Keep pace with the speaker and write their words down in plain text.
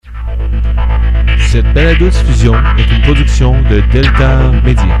balado-diffusion est une production de Delta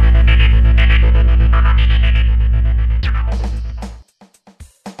Media.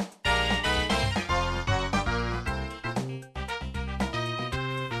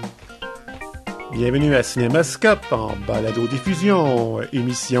 Bienvenue à Cinémascope en balado-diffusion,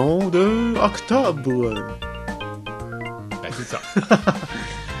 émission de octobre. Ben, c'est ça.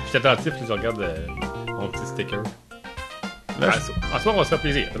 Je suis attentif, je regarde mon petit sticker. Là, En soir, on va se faire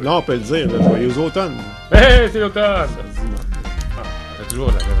plaisir. là, on peut le dire, là, joyeux automne. Hey, c'est l'automne! Ah, c'est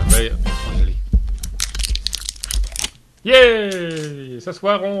toujours la même affaire. Congelé. Yeah! Ce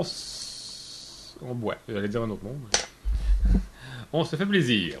soir, on boit. J'allais dire un autre mot. Mais... on se fait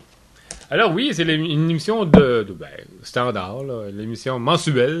plaisir. Alors oui, c'est une émission de standard, là, l'émission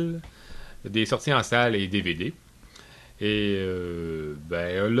mensuelle des sorties en salle et DVD. Et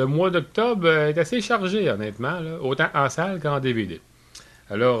le mois d'octobre est assez chargé, honnêtement, là, autant en salle qu'en DVD.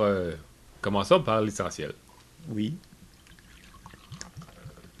 Alors, commençons par l'essentiel. Oui.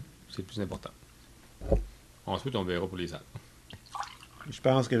 C'est le plus important. Ensuite, on verra pour les salles. Je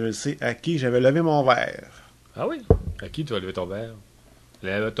pense que je sais à qui j'avais levé mon verre. Ah oui? À qui tu vas lever ton verre?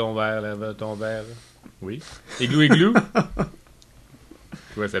 Lève ton verre, lève ton verre. Oui. Igloo, igloo. Tu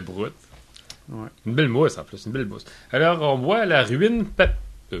vois, ça broute. Ouais. Une belle mousse, en plus, une belle mousse. Alors, on voit la ruine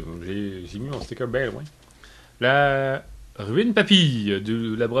j'ai mis mon sticker bien loin. La ruine papille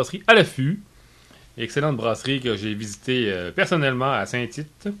de la brasserie à l'affût. Excellente brasserie que j'ai visitée personnellement à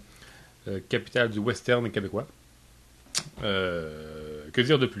Saint-Tite, capitale du western québécois. Que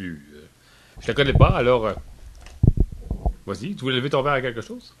dire de plus? Je la connais pas, alors... vas-y, tu voulais lever ton verre à quelque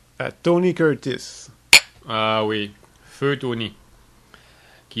chose? À Tony Curtis. Ah oui, Feu Tony,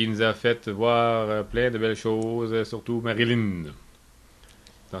 qui nous a fait voir plein de belles choses, surtout Marilyn,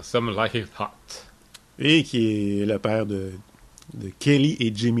 dans Some Like It Hot. Et qui est le père de Kelly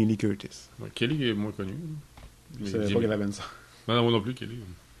et Jamie Lee Curtis. Ouais, Kelly est moins connu. Je savais pas qu'elle avait une sœur. Non, moi non plus, Kelly.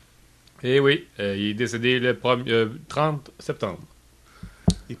 Et oui, il est décédé le 30 septembre.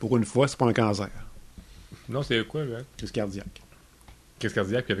 Et pour une fois, c'est pas un cancer. Non, c'est quoi, là? Crise cardiaque. Crise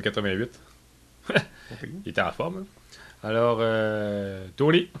cardiaque, puis il avait 88. Il était en forme, hein? Alors,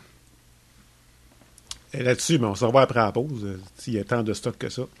 Tony. Et là-dessus, mais on se revoit après la pause, s'il y a tant de stock que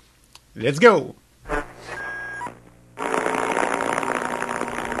ça. Let's go!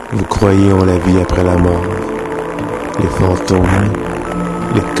 Vous croyez en la vie après la mort, les fantômes,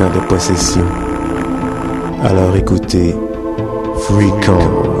 les cas de possession. Alors écoutez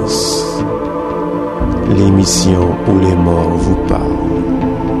Frequences, l'émission où les morts vous parlent,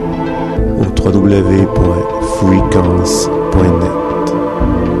 au www.frequences.net.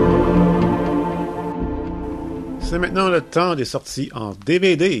 C'est maintenant le temps des sorties en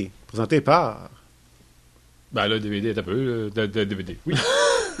DVD, présenté par... Ben là, DVD est un peu de DVD. Oui.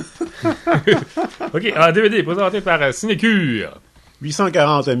 OK, en DVD, présenté par Cinécure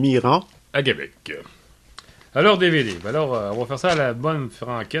 840 Miran. à Québec. Alors, DVD. Alors, on va faire ça à la bonne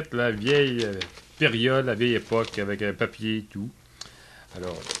franquette, la vieille période, la vieille époque, avec un papier et tout.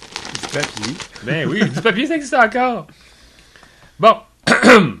 Alors, Du papier. ben oui, du papier, ça existe encore. Bon,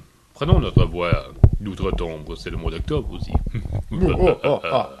 prenons notre voix d'outre-tombe. C'est le mois d'octobre aussi.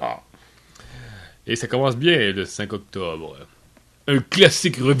 Et ça commence bien le 5 octobre. Un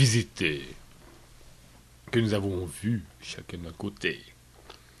classique revisité que nous avons vu chacun de notre côté.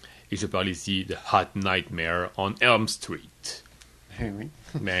 Et je parle ici de Hot Nightmare on Elm Street. Oui.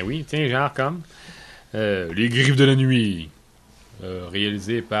 Ben oui, tiens, genre comme Les Griffes de la Nuit,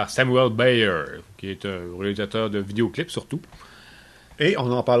 réalisé par Samuel Bayer, qui est un réalisateur de vidéoclips surtout, Et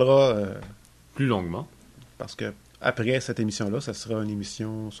on en parlera plus longuement. parce que après cette émission-là, ça sera une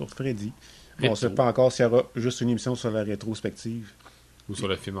émission sur Freddy. On Rétro. ne sait pas encore s'il y aura juste une émission sur la rétrospective, Ou sur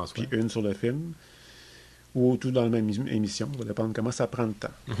le film en soi. puis une sur le film, ou tout dans la même émission. Ça va dépendre comment ça prend le temps.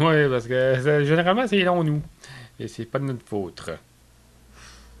 Oui, parce que généralement, c'est long, nous. Et c'est pas de notre faute.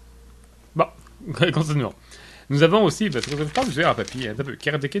 Bon, continuons. Nous avons aussi, parce que je pense que j'ai en papier, un peu.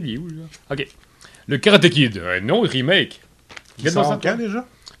 Karate Kid, il est où, là? OK. Le Karate Kid, un autre remake. Il sort quand déjà?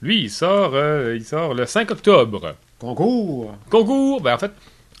 Lui, il sort le 5 octobre. Concours! Concours, ben en fait,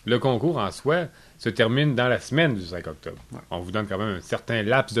 le concours en soi se termine dans la semaine du 5 octobre. Ouais. On vous donne quand même un certain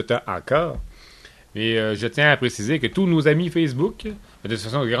laps de temps encore. Mais je tiens à préciser que tous nos amis Facebook, de toute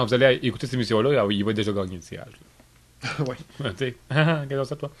façon, quand vous allez écouter cette émission-là, il va déjà gagner le tirage. Oui. Tu sais, qu'est-ce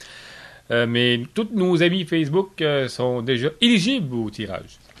ça, toi? Mais tous nos amis Facebook sont déjà éligibles au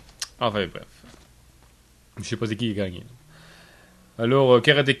tirage. Enfin, bref. Je sais pas c'est qui a gagné. Alors,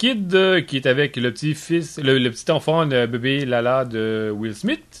 Karate Kid, qui est avec le petit-fils, le petit enfant de bébé Lala de Will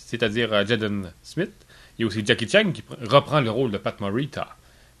Smith, c'est-à-dire Jaden Smith. Il y a aussi Jackie Chan qui reprend le rôle de Pat Morita.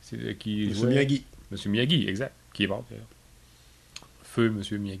 Qui Et jouait... Miyagi. Monsieur Miyagi, exact. Qui est mort, d'ailleurs. Feu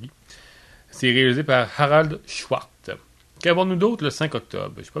Monsieur Miyagi. C'est réalisé par Harald Schwartz. Qu'avons-nous d'autre le 5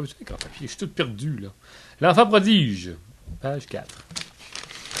 octobre? Je sais pas, quand je suis tout perdu, là. L'enfant prodige. Page 4.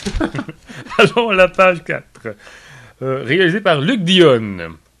 Allons à la page 4. Réalisé par Luc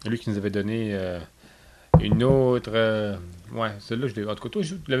Dionne. Lui qui nous avait donné une autre... ouais, celle-là, je l'ai... En tout cas, toi,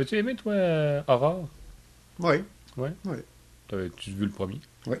 l'avais-tu aimé, toi, Aurore? Oui. Ouais? Oui. T'avais-tu vu le premier?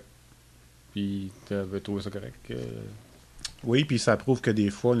 Oui. Puis t'avais trouvé ça correct? Oui, puis ça prouve que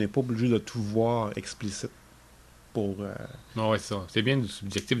des fois, on n'est pas obligé de tout voir explicite pour... Non, ouais, c'est ça. C'est bien du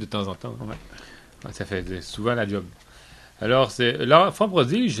subjectif de temps en temps. Ouais. Ouais, ça fait souvent la job. Alors, c'est l'enfant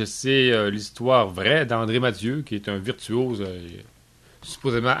prodige, c'est l'histoire vraie d'André Mathieu, qui est un virtuose,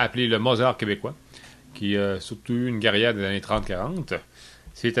 supposément appelé le Mozart québécois, qui a surtout eu une carrière des années 30-40.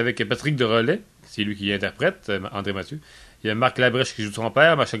 C'est avec Patrick Derelais, c'est lui qui interprète André Mathieu. Il y a Marc Labrèche qui joue son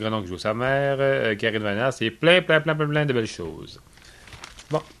père, Macha Grenon qui joue sa mère, Karine Vanasse, et plein de belles choses.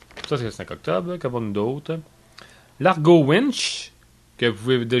 Bon, ça c'est le 5 octobre. Qu'avons-nous d'autre? Largo Winch, que vous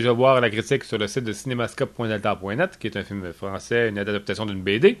pouvez déjà voir à la critique sur le site de cinémascope.delta.net, qui est un film français, une adaptation d'une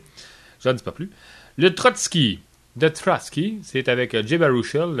BD. Je n'en dis pas plus. Le Trotsky. The Trotsky, c'est avec Jay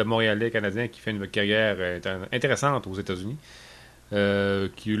Baruchel, le Montréalais canadien qui fait une carrière intéressante aux États-Unis.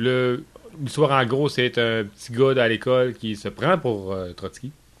 L'histoire, en gros, c'est un petit gars à l'école qui se prend pour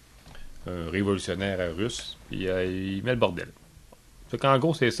Trotsky, un révolutionnaire russe, puis il met le bordel. Fait qu'en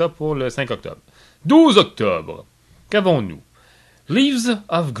gros, c'est ça pour le 5 octobre. 12 octobre, qu'avons-nous? Leaves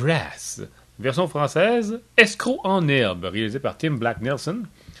of Grass, version française, Escroc en herbe, réalisé par Tim Black-Nelson.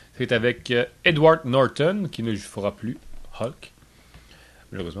 C'est avec Edward Norton, qui ne fera plus Hulk,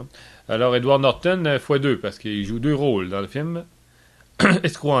 malheureusement. Alors, Edward Norton x2, parce qu'il joue 2 rôles dans le film.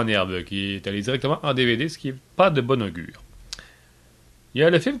 Escroc en herbe, qui est allé directement en DVD, ce qui n'est pas de bon augure. Il y a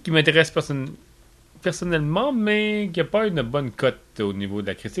le film qui m'intéresse personnellement, mais qui n'a pas une bonne cote au niveau de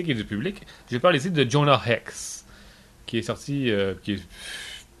la critique et du public. Je parle ici de Jonah Hex, qui est sorti, qui est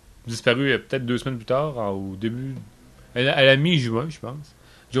disparu peut-être 2 semaines plus tard, au début, à la mi-juin, je pense.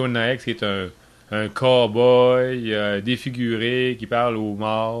 Jonah Hex, qui est un cow-boy défiguré, qui parle aux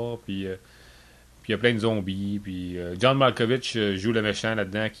morts, puis il y a plein de zombies. Puis John Malkovich joue le méchant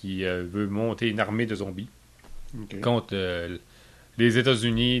là-dedans qui veut monter une armée de zombies contre les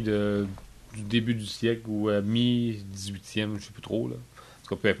États-Unis du début du siècle ou mi-18e, je sais plus trop. Là. En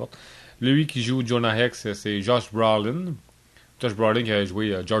tout cas, peu importe. Lui qui joue Jonah Hex, c'est Josh Brolin. Josh Brolin qui a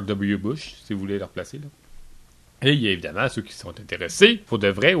joué George W. Bush, si vous voulez le replacer. Là. Et il y a évidemment ceux qui sont intéressés, pour de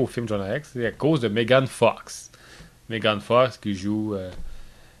vrai, au film Jonah Hex, c'est à cause de Megan Fox. Megan Fox qui joue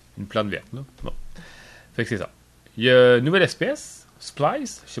une plante verte. Là. Bon. Fait que c'est ça. Il y a une nouvelle espèce,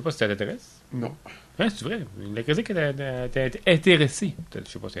 Splice. Je sais pas si ça t'intéresse. Non. Hein, c'est vrai. La critique était intéressée. Peut-être,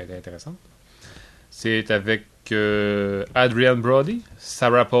 je sais pas si elle était intéressante. C'est avec Adrienne Brody,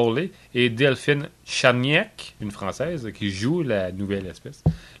 Sarah Pauley et Delphine Chaniak, une Française, qui joue la nouvelle espèce,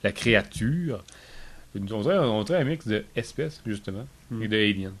 la créature. On dirait un mix de espèces, justement, et de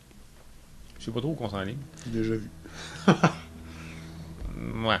aliens. Je sais pas trop où qu'on s'enligne. Déjà vu.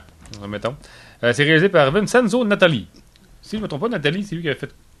 Ouais, mettons. C'est réalisé par Vincenzo Natali. Si je ne me trompe pas, Natali, c'est lui qui a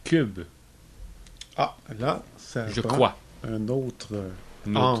fait Cube. Ah, là, ça Je prend crois. un autre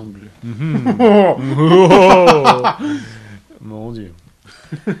Un autre. angle. Oh! Mon Dieu.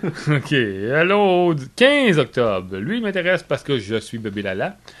 OK, allons au 15 octobre. Lui, il m'intéresse parce que je suis bébé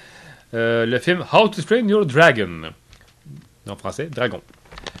Lala. Le film How to Train Your Dragon. En français, Dragon.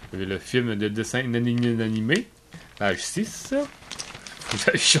 Le film de dessin animé, page 6. Faut que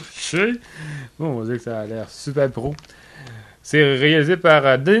j'aille chercher. Oh, on va dire que ça a l'air super pro. C'est réalisé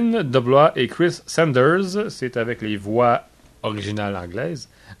par Dean DeBlois et Chris Sanders. C'est avec les voix originales anglaises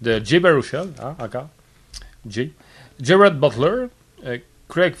de Jay Baruchel, encore. Jay. Gerard Butler,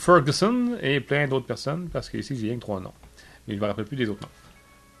 Craig Ferguson et plein d'autres personnes, parce qu'ici, j'ai rien que 3 noms. Mais je ne me rappelle plus des autres noms.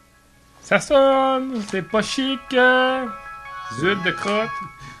 Ça sonne! C'est pas chic! Zut de crotte!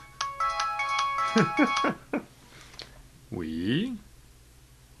 Oui.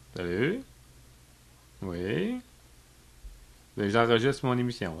 Salut. Oui. Ben, j'enregistre mon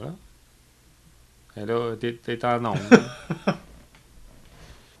émission, là. Et là, t'es en onde.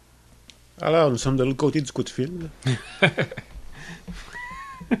 Alors, nous sommes de l'autre côté du coup de fil.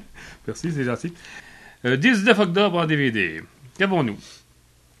 Merci, c'est gentil. 19 octobre en DVD. Qu'avons-nous?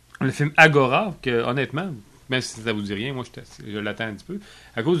 Le film Agora, que honnêtement, même si ça vous dit rien, moi je l'attends un petit peu,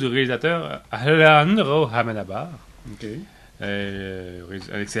 à cause du réalisateur Alejandro Amenabar. OK.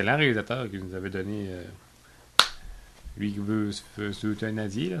 Un excellent réalisateur qui nous avait donné... lui qui veut se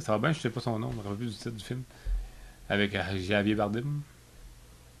euthanasier, là. Ça va bien, je sais pas son nom, je me rappelle plus du titre du film. Avec Javier Bardem.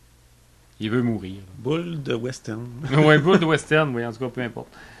 Il veut mourir. Boule de western. Ouais, Bull de Western, oui, en tout cas, peu importe.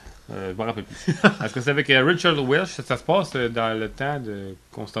 Je me rappelle plus. Parce que c'est avec Richard Welsh, ça se passe dans le temps de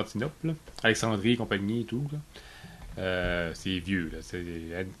Constantinople, là. Alexandrie et compagnie et tout. Là. C'est vieux, là. C'est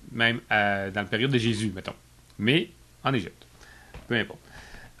même dans la période de Jésus, mettons. Mais en Égypte. Peu importe.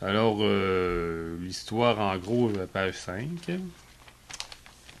 Alors, l'histoire, en gros, page 5.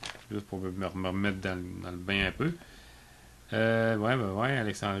 Juste pour me remettre dans le bain un peu. Ouais,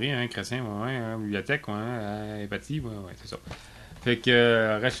 Alexandrie, hein, Chrétien, bibliothèque, Hépatie, c'est ça. Fait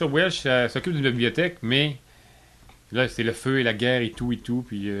que Rachel Welch s'occupe d'une bibliothèque, mais là, c'est le feu et la guerre et tout,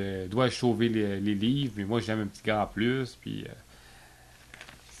 puis doit sauver les livres, mais moi, j'aime un petit gars en plus, puis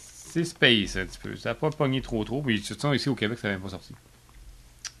c'est space un petit peu. Ça n'a pas pogné trop, puis de toute façon, ici au Québec, ça n'a même pas sorti.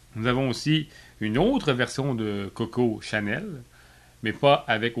 Nous avons aussi une autre version de Coco Chanel, mais pas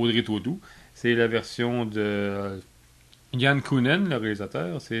avec Audrey Tautou. C'est la version de Jan Kounen, le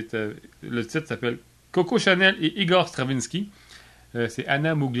réalisateur. Le titre s'appelle Coco Chanel et Igor Stravinsky. C'est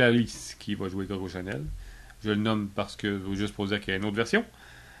Anna Mouglalis qui va jouer Coco Chanel. Je le nomme parce que, juste pour dire qu'il y a une autre version.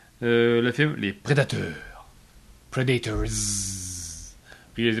 Le film Les Prédateurs. Predators.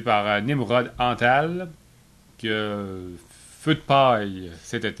 Réalisé par Nimrod Antal. Qui feu de paille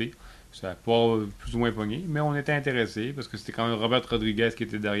cet été. Ça n'a pas plus ou moins pogné, mais on était intéressés parce que c'était quand même Robert Rodriguez qui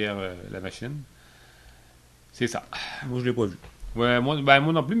était derrière la machine. C'est ça. Moi, je l'ai pas vu. Ouais, moi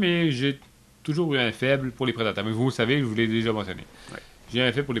non plus, mais j'ai toujours eu un faible pour les prédateurs. Mais vous le savez, je vous l'ai déjà mentionné. Ouais. J'ai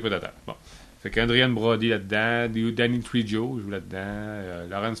un faible pour les prédateurs. Bon. Fait qu'Adrian Brody là-dedans, Danny Trejo joue là-dedans,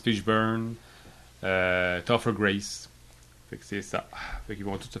 Lawrence Fishburne, Topher Grace. Fait que c'est ça. Fait qu'ils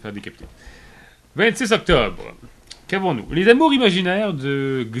vont tous se faire décapiter. 26 octobre. Qu'avons-nous? Les amours imaginaires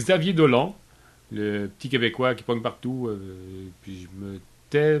de Xavier Dolan, le petit Québécois qui pogne partout, puis je me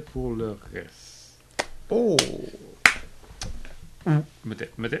tais pour le reste. Oh! Me tais.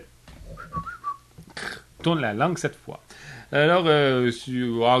 Tourne la langue cette fois. Alors,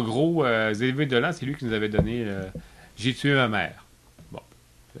 en gros, Xavier Dolan, c'est lui qui nous avait donné J'ai tué ma mère. Bon.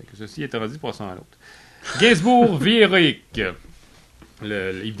 Fait que ceci est dit pour ça à l'autre. Gainsbourg, vie héroïque.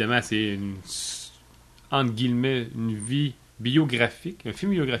 Évidemment, c'est entre guillemets, une vie biographique, un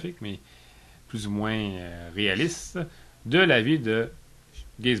film biographique, mais plus ou moins réaliste, de la vie de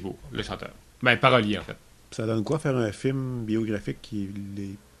Gainsbourg, le chanteur. Ben, parolier, en fait. Ça donne quoi faire un film biographique qui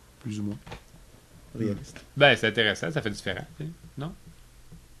est plus ou moins réaliste? Ben, c'est intéressant, ça fait différent, non?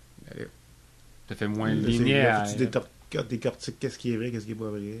 Ça fait moins linéaire. Tu décortiques qu'est-ce qui est vrai, qu'est-ce qui est pas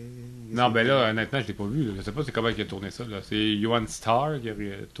vrai. Non, ben là, honnêtement, je l'ai pas vu. Là. Je sais pas c'est comment il a tourné ça. Là. C'est Johan Starr qui a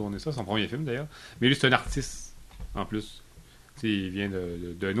tourné ça, son premier film d'ailleurs. Mais lui, c'est un artiste, en plus. Il vient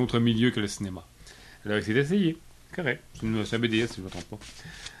d'un autre milieu que le cinéma. Alors, il s'est essayé. Correct. C'est un BDS, si je ne me trompe pas.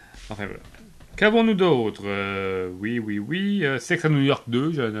 Enfin, voilà. Qu'avons-nous d'autre? Oui. Sex and New York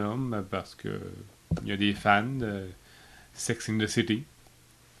 2, je nomme, parce que il y a des fans de Sex and the City.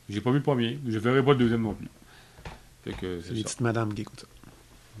 J'ai pas vu le premier. Je verrai pas le deuxième non plus. C'est les petites madames qui écoutent ça.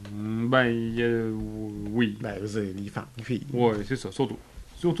 Oui. Ben, les femmes, les filles. Ouais, c'est ça, surtout.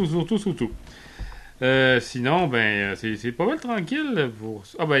 Sinon, c'est pas mal tranquille pour...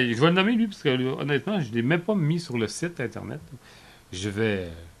 je vais le nommer, lui, parce que honnêtement, je l'ai même pas mis sur le site Internet. Je vais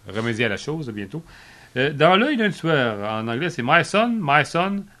remédier à la chose bientôt. Dans l'œil d'un tueur, en anglais, c'est My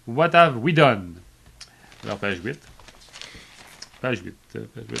son, what have we done? Alors, page 8. Page 8,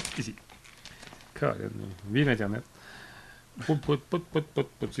 ici. Colin, vive Internet.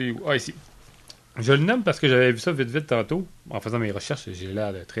 Ici. Je le nomme parce que j'avais vu ça vite tantôt. En faisant mes recherches, j'ai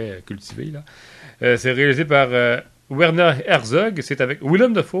l'air très cultivé, là. C'est réalisé par Werner Herzog. C'est avec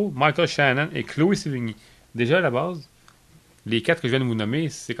Willem Dafoe, Michael Shannon et Chloé Sevigny. Déjà, à la base, les 4 que je viens de vous nommer,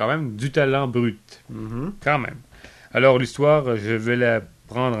 c'est quand même du talent brut. Mm-hmm. Quand même. Alors, l'histoire, je vais la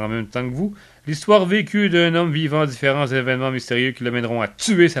prendre en même temps que vous. L'histoire vécue d'un homme vivant différents événements mystérieux qui le mèneront à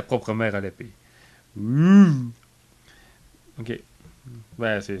tuer sa propre mère à l'épée. OK.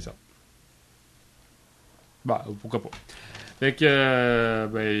 Ben, c'est ça. Ben, pourquoi pas. Fait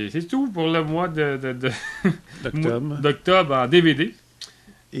que, c'est tout pour le mois d'octobre en DVD.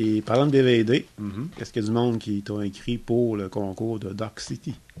 Et parlant de DVD, Mm-hmm. est-ce qu'il y a du monde qui t'a écrit pour le concours de Dark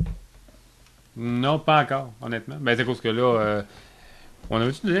City? Non, pas encore, honnêtement. Ben, c'est à cause que là, on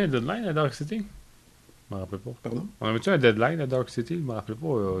avait-tu donné un deadline à Dark City? Je me rappelle pas. Pardon? On avait-tu un deadline à Dark City? Je me rappelle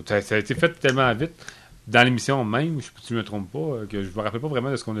pas. Ça a été fait tellement vite, dans l'émission même, je sais pas si je me trompe pas, que je me rappelle pas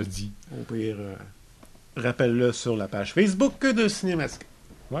vraiment de ce qu'on a dit. Au pire, rappelle-le sur la page Facebook de Cinémasque.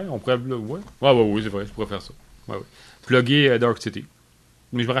 Ouais, on pourrait... Oui, c'est vrai, je pourrais faire ça. Ouais. Plugger Dark City.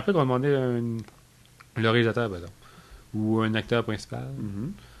 Mais je me rappelle qu'on demandait le réalisateur, par exemple. Ou un acteur principal. Mm-hmm.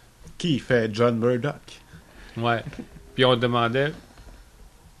 Qui fait John Murdoch? Ouais. Puis on demandait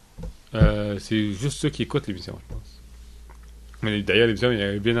C'est juste ceux qui écoutent l'émission, je pense. Mais d'ailleurs, l'émission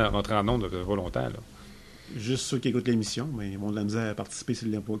est bien rentrée en ondes depuis pas longtemps. Là. Juste ceux qui écoutent l'émission, mais ils vont de la misère à participer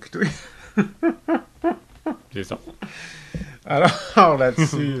s'ils ne l'ont pas écouté. C'est ça. Alors,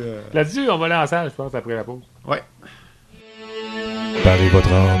 là-dessus... Là-dessus, on va aller en salle, je pense, après la pause. Ouais. Parez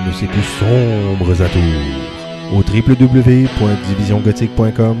votre âme de ses plus sombres atours. Au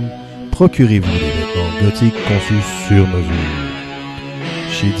www.divisiongothique.com, procurez-vous des vêtements gothiques conçus sur mesure.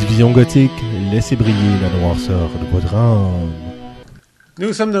 Chez Division Gothique, laissez briller la noirceur de votre âme.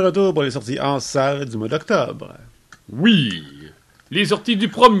 Nous sommes de retour pour les sorties en salle du mois d'octobre. Oui! Les sorties du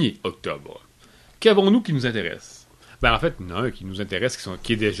 1er octobre. Qu'avons-nous qui nous intéresse? Ben, en fait, il y en a un qui nous intéresse,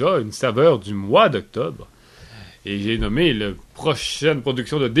 qui est déjà une saveur du mois d'octobre. Et j'ai nommé la prochaine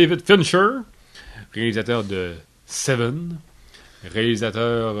production de David Fincher, réalisateur de Seven,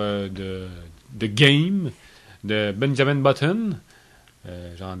 réalisateur de Game, de Benjamin Button,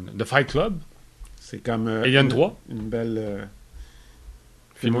 genre de Fight Club, C'est comme... Alien 3. Une belle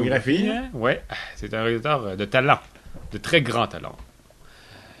filmographie. Hein? Ouais, c'est un réalisateur de talent, de très grand talent.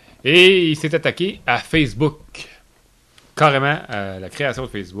 Et il s'est attaqué à Facebook. Carrément à la création de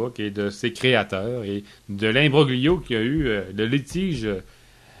Facebook et de ses créateurs et de l'imbroglio qu'il y a eu, de litige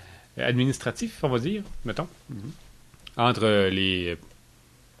administratif, on va dire, mettons, entre les...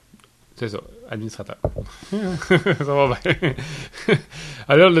 C'est ça, administrateurs. Ça va bien.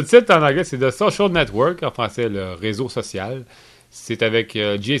 Alors, le titre en anglais, c'est The Social Network, en français, le réseau social. C'est avec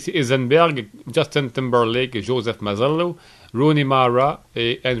Jesse Eisenberg, Justin Timberlake, Joseph Mazzello, Rooney Mara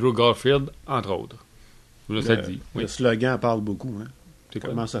et Andrew Garfield, entre autres. Là, ça le dit. Oui. Le slogan parle beaucoup. Hein? C'est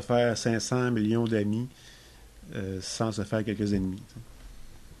quoi? Comment se faire 500 millions d'amis sans se faire quelques ennemis.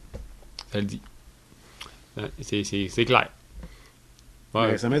 Ça le dit. Hein, c'est clair.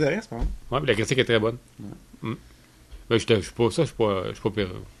 Ouais, Mais ça m'intéresse, par exemple. ouais, puis la critique est très bonne. Ouais. Ben, je suis pas pire.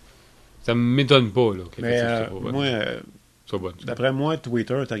 Ça m'étonne pas, là. Que la Mais critique soit bonne. moi, Soit bonne. d'après moi,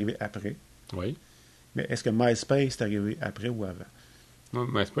 Twitter est arrivé après. Oui. Mais est-ce que MySpace est arrivé après ou avant? Non,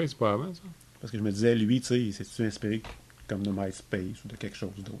 MySpace, c'est pas avant, ça. Parce que je me disais, lui, tu sais, il s'est-tu inspiré comme de MySpace ou de quelque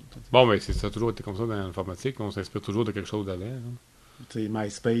chose d'autre? Bon, mais ça a toujours été comme ça dans l'informatique. On s'inspire toujours de quelque chose d'avant. Hein. Tu sais,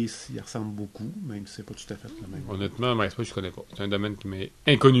 MySpace, il ressemble beaucoup, même si c'est pas tout à fait le même. Honnêtement, MySpace, je connais pas. C'est un domaine qui m'est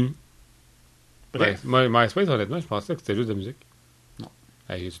inconnu. Bref. Ouais, MySpace, honnêtement, je pensais que c'était juste de la musique. Non.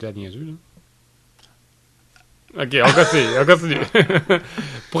 Hey, j'ai-tu l'air niaiseux, là? OK, on continue.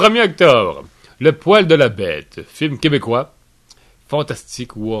 1er octobre. Le poil de la bête. Film québécois.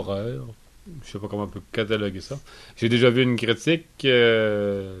 Fantastique ou horreur. Je sais pas comment on peut cataloguer ça. J'ai déjà vu une critique, puis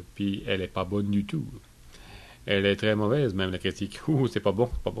elle est pas bonne du tout. Elle est très mauvaise, même, la critique. Ouh, c'est pas bon.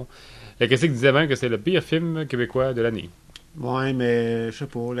 La critique disait même que c'est le pire film québécois de l'année. Ouais, mais je sais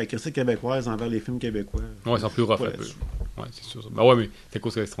pas, la critique québécoise envers les films québécois. Ouais, ils sont plus rough pas un peu. là-dessus. Ouais, c'est sûr. Ben ouais, mais c'est à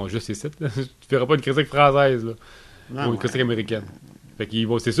cause qu'ils sont juste ici. Là. Tu feras pas une critique française, là. Non, Ou une ouais. critique américaine. Fait qu'ils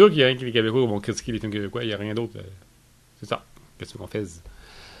vont, c'est sûr qu'il y a rien que les Québécois vont critiquer les films québécois. Il n'y a rien d'autre. C'est ça. Qu'est-ce qu'on fait?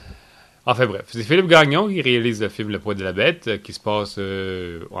 Enfin bref, c'est Philippe Gagnon qui réalise le film Le Poids de la Bête, qui se passe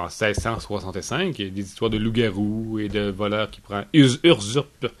en 1665. Il y a des histoires de loups-garous et de voleurs qui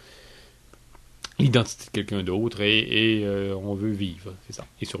usurpent l'identité de quelqu'un d'autre et on veut vivre, c'est ça,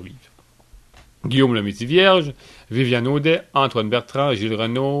 et survivre. Guillaume le Métis-Vierge, Viviane Audet, Antoine Bertrand, Gilles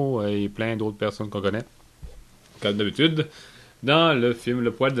Renaud et plein d'autres personnes qu'on connaît, comme d'habitude, dans le film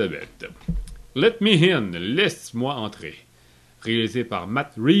Le Poids de la Bête. Let Me In, Laisse-moi entrer, réalisé par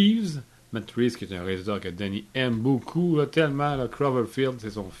Matt Reeves. Matt Reeves, qui est un réalisateur que Danny aime beaucoup, là, tellement, là, Cloverfield, c'est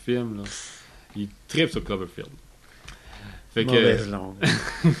son film. Là. Il tripe sur Cloverfield. Fait que, Mauvaise langue.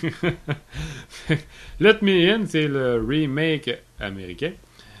 Let Me In, c'est le remake américain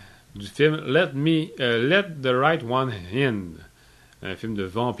du film Let the Right One In, un film de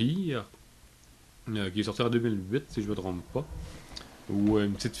vampire qui est sorti en 2008, si je ne me trompe pas, où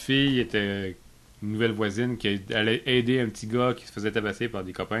une petite fille était une nouvelle voisine qui allait aider un petit gars qui se faisait tabasser par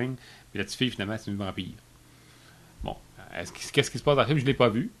des copains. Puis la petite fille, finalement, c'est une vampire. Bon, qu'est-ce qui se passe dans le film? Je ne l'ai pas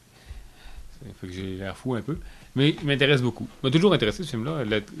vu. Ça fait que j'ai l'air fou un peu. Mais il m'intéresse beaucoup. Il m'a toujours intéressé, ce film-là,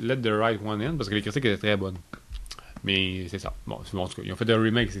 Let the Right One In, parce que les critiques étaient très bonnes. Mais c'est ça. Bon, en tout cas, ils ont fait un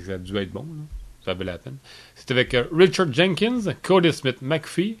remake, c'est que ça a dû être bon. Là. Ça avait la peine. C'est avec Richard Jenkins, Cody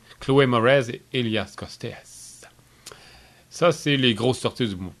Smith-McPhee, Chloé Moretz et Elias Costes. Ça, c'est les grosses sorties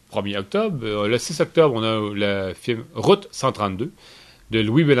du 1er octobre. Le 6 octobre, on a le film Route 132 de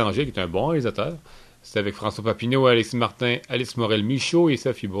Louis Bélanger, qui est un bon réalisateur. C'est avec François Papineau, Alexis Martin, Alice Morel-Michaud et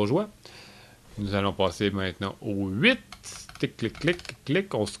Sophie Bourgeois. Nous allons passer maintenant au 8. Clic, clic, clic,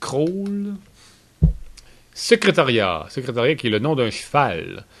 clic. On scroll. Secrétariat. Secrétariat qui est le nom d'un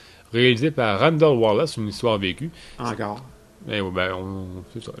cheval. Réalisé par Randall Wallace, une histoire vécue. Encore. Eh oui, ben,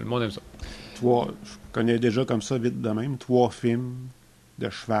 c'est ça. Le monde aime ça. Je connais déjà comme ça, vite de même, 3 films de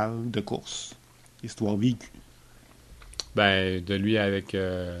cheval de course. Histoire vécue. Ben, de lui avec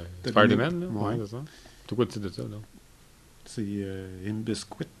De Spider-Man, là. lui, Ouais, ouais. c'est ça. C'est quoi le titre de ça, là? C'est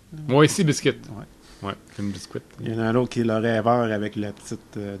Imbiscuit. Moi, ici, Biscuit. Ouais. Ouais, une Biscuit. Il y en a un autre qui est le rêveur avec la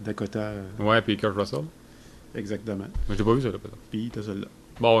petite Dakota. Ouais, puis Kurt Russell. Exactement. Mais j'ai pas vu ça, là, peut-être. Puis t'as celle-là.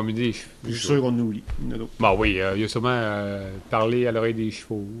 Bon, on me dit. Je suis sûr qu'on oublie. Il y en a d'autres. Bon, oui, il y a sûrement parlé à l'oreille des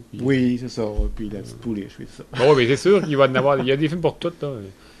chevaux. Puis... Oui, c'est ça. Puis la petite pouliche, oui, c'est ça. Bon, oui, mais c'est sûr qu'il va en avoir. Il y a des films pour toutes, là.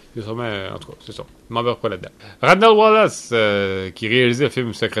 Il y a sûrement. En tout cas, c'est ça. Je m'en vais pas là-dedans. Randall Wallace, qui réalisait le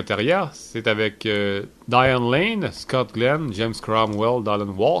film Secrétariat, c'est avec Diane Lane, Scott Glenn, James Cromwell,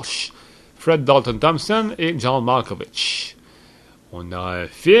 Dolan Walsh, Fred Dalton Thompson et John Malkovich. On a un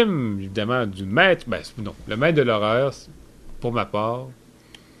film, évidemment, du maître. Ben, non, le maître de l'horreur, pour ma part,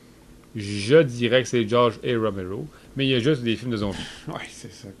 je dirais que c'est George A. Romero, mais il y a juste des films de zombies. Ouais,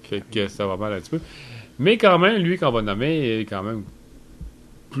 c'est ça. Fait que ça va mal un petit peu. Mais quand même, lui, qu'on va nommer, est quand même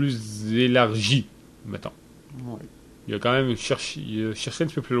plus élargi, mettons. Ouais. Il a quand même cherché un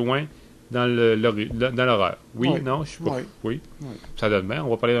petit peu plus loin dans l'horreur. Oui, Ouais. non, je sais pas. Ouais. Oui, Ouais. ça donne bien. On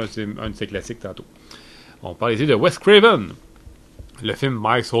va parler d'un de ses classiques tantôt. On parle ici de Wes Craven, le film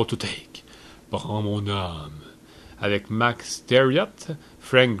My Soul to Take, Prends mon âme, avec Max Terriot,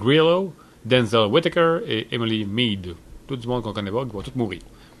 Frank Grillo, Denzel Whitaker et Emily Mead. Tout du monde qu'on connaît pas, qui va tous mourir.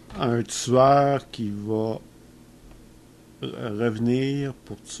 Un tueur qui va revenir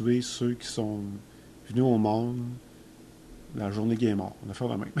pour tuer ceux qui sont venus au monde la journée qu'il est mort. On a fait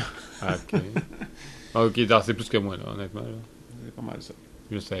la même. OK. OK, non, c'est plus que moi, là, honnêtement. Là. C'est pas mal ça.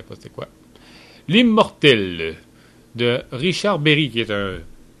 Je ne savais pas c'était quoi. L'Immortel de Richard Berry, qui est un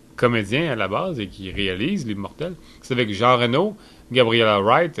comédien à la base et qui réalise L'Immortel. C'est avec Jean Reno, Gabriella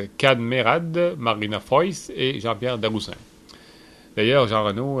Wright, Kad Merad, Marina Foïs et Jean-Pierre Daroussin. D'ailleurs, Jean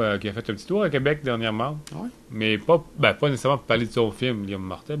Reno qui a fait un petit tour à Québec dernièrement, Ouais. mais pas nécessairement pour parler de son film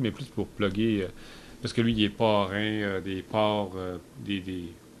L'Immortel, mais plus pour plugger, parce que lui, il est parrain des ports, des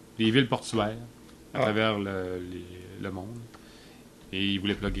villes portuaires à travers le monde. Et il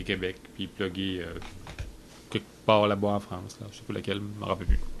voulait plugger Québec, puis plugger quelque part là-bas en France. Là. Je sais pas laquelle, je ne me rappelle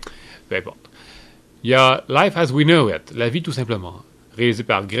plus. Peu importe. Il y a Life as We Know It, La vie tout simplement, réalisé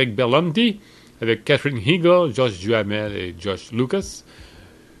par Greg Berlanti, avec Catherine Hegel, Josh Duhamel et Josh Lucas.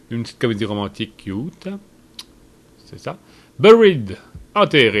 Une petite comédie romantique cute. C'est ça. Buried,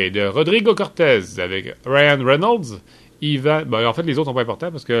 Enterré, de Rodrigo Cortez, avec Ryan Reynolds, Ivan... Ben, en fait, les autres sont pas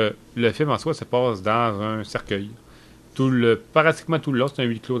importants, parce que le film en soi se passe dans un cercueil. Pratiquement tout le long, c'est un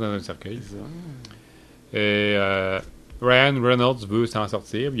huis clos dans un cercueil. Et Ryan Reynolds veut s'en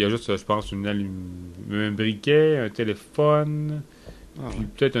sortir. Il y a juste, je pense, un briquet, un téléphone, puis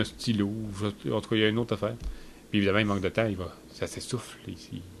peut-être un stylo. En tout cas, il y a une autre affaire. Puis évidemment, il manque de temps. Ça s'essouffle.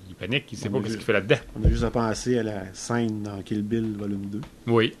 Il panique. Il sait pas ce qu'il fait là-dedans. On a juste à penser à la scène dans Kill Bill volume 2.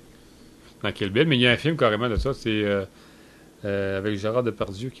 Oui. Dans Kill Bill. Mais il y a un film carrément de ça. C'est avec Gérard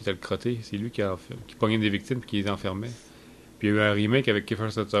Depardieu qui était le crotté. C'est lui qui pognait des victimes et qui les enfermait. Puis il y a eu un remake avec Kiefer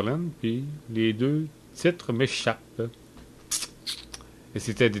Sutherland. Puis les deux titres m'échappent. Et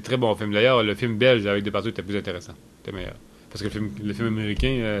c'était des très bons films. D'ailleurs, le film belge avec Depardieu était plus intéressant. C'était meilleur. Parce que le film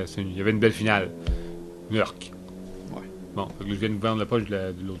américain, il y avait une belle finale. New York. Ouais. Bon, fait que je viens de vous vendre la poche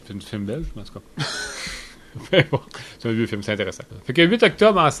de l'autre film belge, mais en tout cas. C'est un vieux film, c'est intéressant. Fait que 8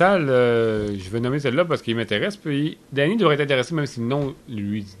 octobre en salle, je vais nommer celle-là parce qu'il m'intéresse. Puis Danny devrait être intéressé, même si le nom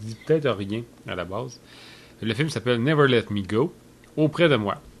lui dit peut-être rien à la base. Le film s'appelle Never Let Me Go, Auprès de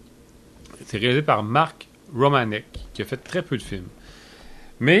moi. C'est réalisé par Mark Romanek, qui a fait très peu de films.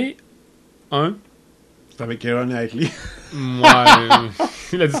 Mais, C'est avec Keira Knightley.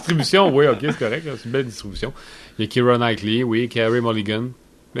 la distribution, oui, ok, c'est correct, là, c'est une belle distribution. Il y a Keira Knightley, oui, Carey Mulligan,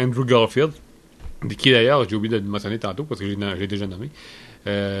 Andrew Garfield, qui d'ailleurs, j'ai oublié de le mentionner tantôt parce que j'ai déjà nommé,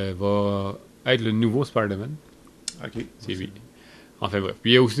 va être le nouveau Spider-Man. OK. C'est lui. Enfin bref.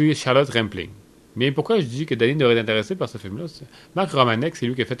 Puis il y a aussi Charlotte Rampling. Mais pourquoi je dis que Danny devrait être intéressé par ce film-là? Marc Romanek, c'est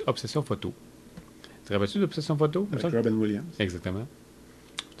lui qui a fait Obsession Photo. Tu te rappelles-tu d'Obsession Photo? Avec Robin Williams. Exactement.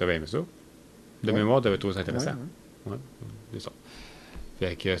 Tu avais aimé ça? De mémoire, tu avais trouvé ça intéressant. Ouais. Ouais, c'est ça.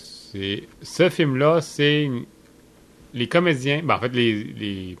 Fait que ce film-là, c'est les comédiens, en fait,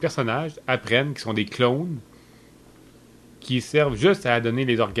 les personnages apprennent qu'ils sont des clones qui servent juste à donner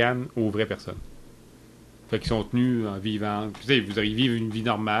les organes aux vraies personnes. Fait qu'ils sont tenus en vivant. Tu sais, ils vivent une vie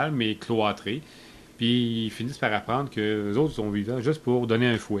normale, mais cloîtrée. Puis ils finissent par apprendre que les autres sont vivants juste pour donner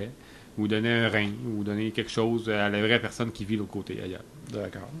un fouet, ou donner un rein, ou donner quelque chose à la vraie personne qui vit de l'autre côté ailleurs.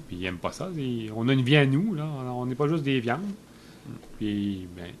 D'accord. Puis ils n'aiment pas ça. On a une vie à nous, là. On n'est pas juste des viandes. Puis,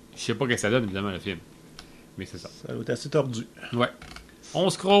 je sais pas ce que ça donne, évidemment, le film. Mais c'est ça. Ça doit être assez tordu. Ouais. On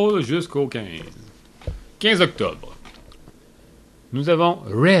scroll jusqu'au 15. 15 octobre. Nous avons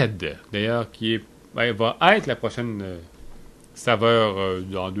Red, d'ailleurs, qui est, va être la prochaine saveur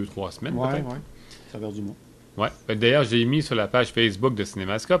dans 2-3 semaines. Ouais, peut-être. ouais. Saveur du mois. Ouais. D'ailleurs, j'ai mis sur la page Facebook de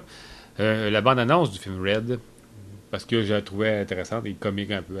Cinémascope la bande-annonce du film Red, parce que je la trouvais intéressante et comique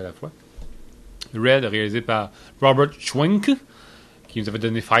un peu à la fois. Red, réalisé par Robert Schwenk, qui nous avait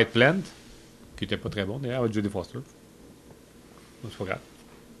donné Fight Plant, qui était pas très bon, d'ailleurs, avec Jodie Foster. C'est pas grave.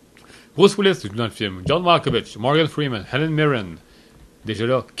 Bruce Willis joue dans le film. John Malkovich, Morgan Freeman, Helen Mirren. Déjà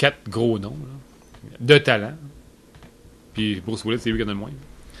là, 4 gros noms, là, de talent. Puis Bruce Willis, c'est lui qui en a le moins.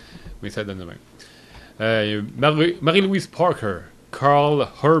 Mais ça donne le même. Marie-Louise Parker, Carl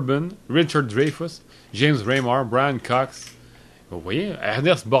Urban, Richard Dreyfuss, James Raymore, Brian Cox. Vous voyez,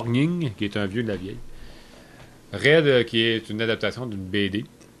 Ernest Borgnine, qui est un vieux de la vieille. Red, qui est une adaptation d'une BD,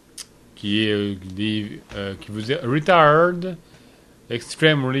 qui est qui vous dit Retired,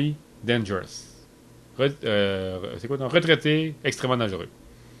 Extremely Dangerous. C'est quoi ton retraité extrêmement dangereux.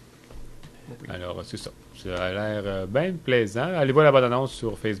 Alors, c'est ça. Ça a l'air bien plaisant. Allez voir la bande-annonce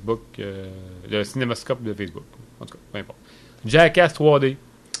sur Facebook, le cinémascope de Facebook. En tout cas, peu importe. Jackass 3D.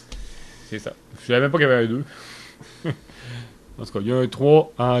 C'est ça. Je savais même pas qu'il y avait un 2. En tout cas, il y a un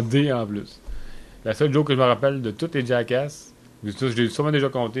 3 en D en plus. La seule joke que je me rappelle de toutes les Jackass, je l'ai sûrement déjà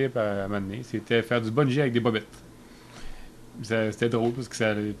compté à un moment donné, c'était faire du bungee avec des bobettes. C'était drôle parce que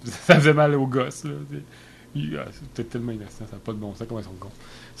ça faisait mal aux gosses. Là. C'était tellement innocent, ça n'a pas de bon sens comment ils sont cons.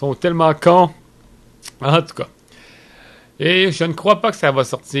 Ils sont tellement cons. En tout cas. Et je ne crois pas que ça va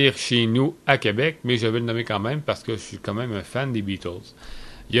sortir chez nous à Québec, mais je vais le nommer quand même parce que je suis quand même un fan des Beatles.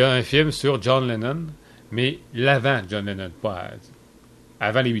 Il y a un film sur John Lennon, mais l'avant John Lennon, pas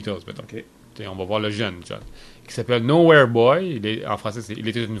avant les Beatles, mettons. OK. On va voir le jeune John, qui s'appelle Nowhere Boy. En français, c'est Il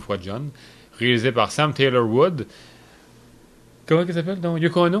était une fois John. Réalisé par Sam Taylor Wood. Comment il s'appelle? Donc,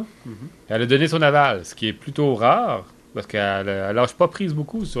 Yoko Ono. Mm-hmm. Elle a donné son aval, ce qui est plutôt rare, parce qu'elle lâche pas prise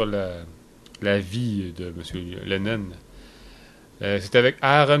beaucoup sur la vie de M. Lennon. C'est avec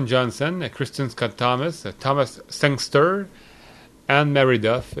Aaron Johnson, Kristen Scott Thomas, Thomas Sangster, Anne Mary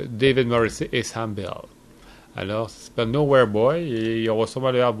Duff, David Morrissey et Sam Bell. Alors, ça s'appelle Nowhere Boy et on va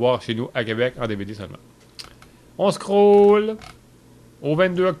sûrement le voir chez nous à Québec en DVD seulement. On scroll au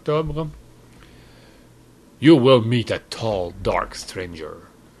 22 octobre. You will meet a tall, dark stranger.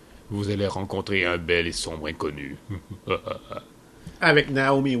 Vous allez rencontrer un bel et sombre inconnu. Avec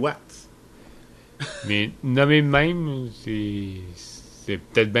Naomi Watts. Mais nommé même, c'est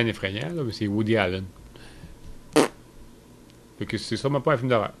peut-être bien effrayant, là, mais c'est Woody Allen. Fait que c'est sûrement pas un film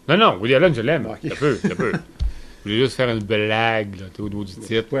d'horreur. Non, Woody Allen, je l'aime. Okay. Ça peut. Je voulais juste faire une c'est au niveau du titre.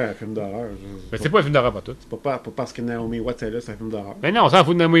 C'est pas un film d'horreur. Mais c'est pas un film d'horreur pas tout. C'est pas parce que Naomi Watts est là, c'est un film d'horreur. Mais non, on s'en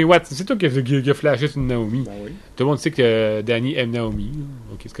fout de Naomi Watts. C'est toi qui a flashé sur Naomi. Ben oui. Tout le monde sait que Danny aime Naomi.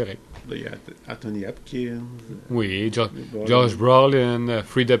 Ok, c'est correct. Là, il y a Anthony Hopkins. Oui, Josh Brolin,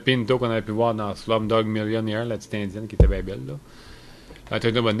 Frida Pinto qu'on avait pu voir dans Slumdog Millionaire, la petite indienne qui était bien belle, là.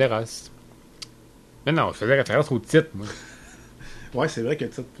 Antonio Banderas. Mais non, je faisais référence au titre, moi. Ouais, c'est vrai que le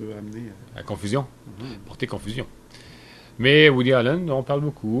titre peut amener à confusion. Porter confusion. Mais Woody Allen, on parle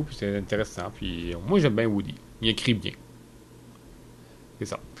beaucoup, puis c'est intéressant. Puis moi, j'aime bien Woody. Il écrit bien. C'est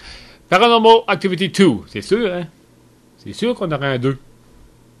ça. Paranormal Activity 2, c'est sûr, hein? C'est sûr qu'on aurait un 2.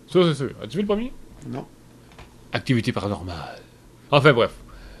 Ça, c'est sûr. As-tu vu le premier? Non. Activité paranormale. Enfin, bref.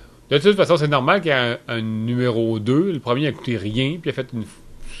 De toute façon, c'est normal qu'il y ait un numéro 2. Le premier a coûté rien, puis il a fait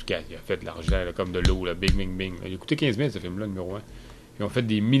il a fait de l'argent, là, comme de l'eau, là, bing, bing, bing. Il a coûté 15 000, ce film-là, le numéro 1. Ils ont fait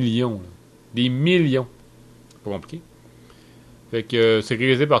des millions. Là. Des millions. Pas compliqué. Fait que c'est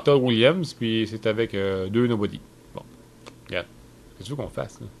réalisé par Todd Williams, puis c'est avec 2 Nobody. Bon. Regarde. Qu'est-ce que tu veux qu'on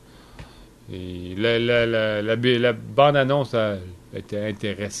fasse, là? Et la bande-annonce a été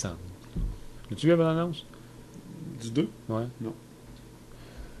intéressante. As-tu vu la bande-annonce? Du 2? Ouais. Non.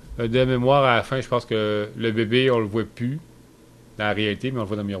 De mémoire, à la fin, je pense que le bébé, on le voit plus dans la réalité, mais on le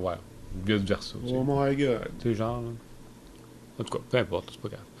voit dans le miroir. Vice versa. Oh my god. Tu sais, genre, là. En tout cas, peu importe, c'est pas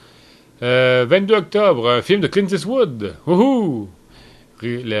grave. 22 octobre, un film de Clint Eastwood. Wouhou!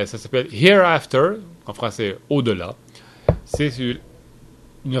 Ça s'appelle Hereafter, en français, Au-delà. C'est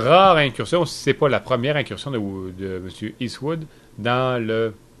une rare incursion, si c'est pas la première incursion de M. Eastwood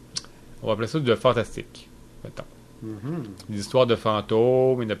dans on va appeler ça de fantastique, mettons. Des histoires de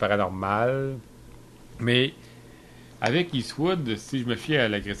fantômes et de paranormal. Mais avec Eastwood, si je me fie à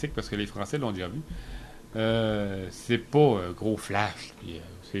la critique, parce que les Français l'ont déjà vu, c'est pas un gros flash. Puis,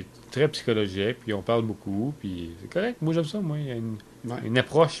 c'est très psychologique, puis on parle beaucoup, puis c'est correct. Moi, j'aime ça. Moi, il y a une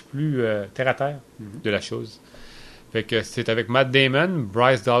approche plus terre à terre de la chose. Fait que c'est avec Matt Damon,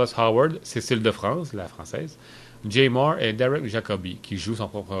 Bryce Dallas Howard, Cécile de France, la française, Jay Moore et Derek Jacobi, qui joue son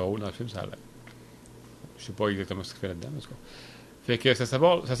propre rôle dans le film, ça a l'air. Je sais pas exactement ce qu'il fait là-dedans, mais c'est quoi. Fait que ça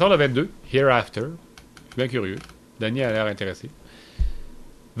sort le 22, Hereafter. Je suis bien curieux. Danny a l'air intéressé.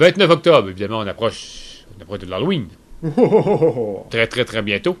 29 octobre, évidemment, on approche de l'Halloween. Très, très, très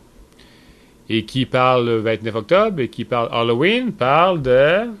bientôt. Et qui parle le 29 octobre et qui parle Halloween parle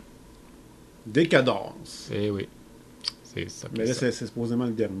de... Décadence. Eh oui. C'est ça. Mais là, c'est supposément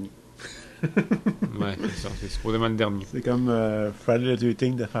le dernier. Ouais, c'est ça. C'est supposément le dernier. C'est comme Friday the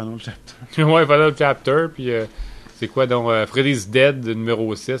 13th de Final Chapter. Ouais, Final Chapter, puis c'est quoi donc Freddy's Dead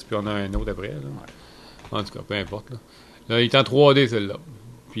numéro 6, puis on a un autre après. Là. Ouais. En tout cas, peu importe. Là, il est en 3D, celle-là.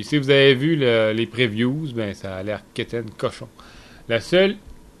 Puis si vous avez vu les previews, ben ça a l'air quétaine cochon. La seule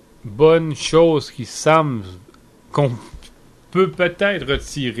bonne chose qui semble qu'on peut peut-être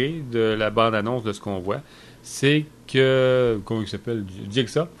retirer de la bande-annonce de ce qu'on voit, c'est que, comment il s'appelle,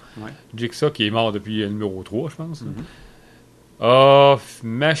 Jigsaw. Ouais. Jigsaw, qui est mort depuis le numéro 3, je pense, a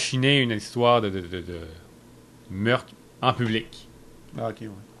machiné une histoire de meurtre en public. Ah, ok, ouais.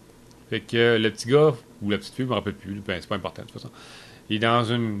 Fait que le petit gars, ou la petite fille, je me rappelle plus, ben, c'est pas important de toute façon. Il est dans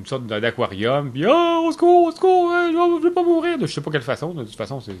une sorte d'aquarium, puis au secours, je vais pas mourir. De je sais pas quelle façon, de toute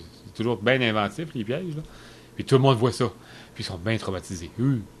façon, c'est toujours bien inventif, les pièges, là. Puis tout le monde voit ça. Puis ils sont bien traumatisés.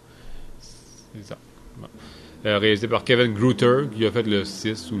 C'est ça. Bon. Réalisé par Kevin Grutter, qui a fait le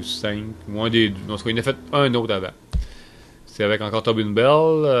 6 ou le 5, ou un des deux. En tout cas, il en a fait un autre avant. C'est avec encore Tobin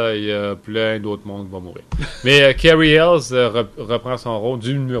Bell, il y a plein d'autres mondes qui vont mourir. Mais Cary Ells reprend son rôle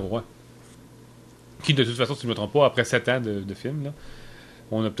du numéro 1. Qui, de toute façon, si je ne me trompe pas, après 7 ans de film, là,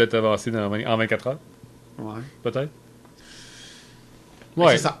 on a peut-être avancé en 24 heures. Ouais. Peut-être.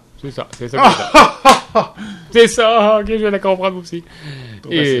 Ouais. C'est ça. C'est ça. C'est ça. Ok, je vais la comprendre aussi.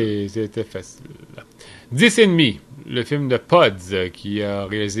 Et c'était facile. 10,5, le film de Pods qui a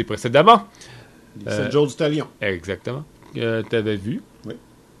réalisé précédemment. C'est Joe du Talion. Exactement. Que tu avais vu. Oui.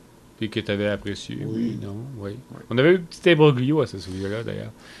 Et que tu avais apprécié. Oui. Non, oui. Oui. On avait eu un petit imbroglio à ce sujet-là,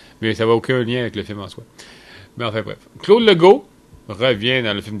 d'ailleurs. Mais ça n'a aucun lien avec le film en soi. Mais enfin, bref. Claude Legault revient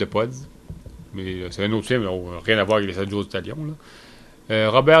dans le film de Pods. Mais c'est un autre film, rien à voir avec les 7 jours du Talion. Là.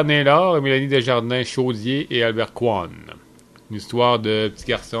 Robert Naylor, Mélanie Desjardins Chaudier et Albert Kwan. Une histoire de petit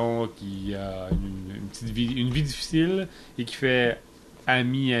garçon qui a une vie difficile et qui fait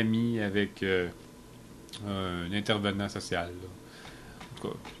ami avec un intervenant social. Là. En tout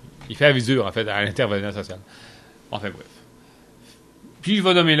cas, il fait avisure, en fait, à l'intervenant social. Enfin, bref. Puis, je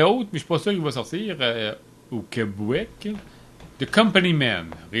vais nommer l'autre, mais je suis pas sûr qu'il va sortir au Québec. The Company Man,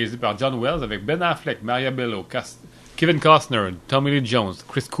 réalisé par John Wells avec Ben Affleck, Maria Bello, Kevin Costner, Tommy Lee Jones,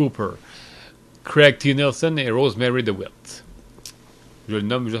 Chris Cooper, Craig T. Nelson et Rosemary DeWitt. Je le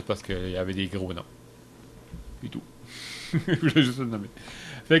nomme juste parce qu'il y avait des gros noms. Et tout. Je voulais juste le nommer.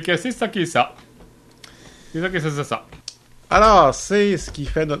 Fait que c'est ça qui est ça. C'est ça que c'est ça. Alors, c'est ce qui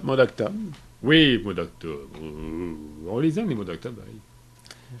fait notre mois d'octobre. Oui, mois d'octobre. On les aime, les mois d'octobre. Pareil.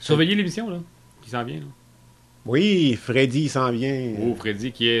 Surveillez l'émission, là, qui s'en vient, là. Oui, Freddy s'en vient. Oh,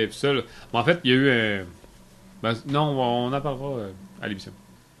 Freddy qui est seul. Bon, en fait, il y a eu un... Ben, non, on en parlera à l'émission.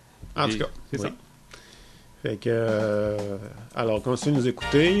 En tout cas, c'est ça. Fait que... alors, continuez de nous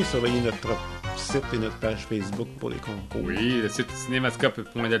écouter. Surveillez notre site et notre page Facebook pour les concours. Oui, le site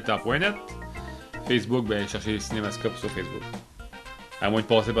cinémascope.delta.net. Facebook, ben, cherchez Cinémascope sur Facebook. À moins de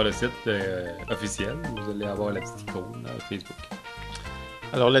passer par le site officiel, vous allez avoir la petite icône dans Facebook.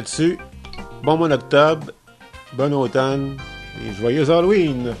 Alors là-dessus, bon mois d'octobre, bon automne et joyeux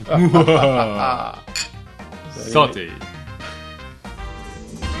Halloween! Santé!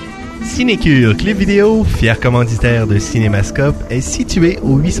 Cinécure Clip Vidéo, fier commanditaire de Cinémascope, est situé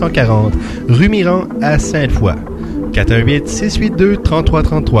au 840 rue Miran à Sainte-Foy.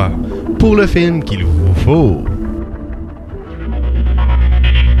 418-682-3333 pour le film qu'il vous faut.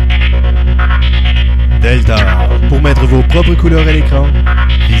 Deltar, pour mettre vos propres couleurs à l'écran,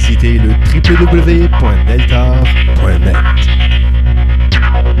 visitez le www.deltar.net.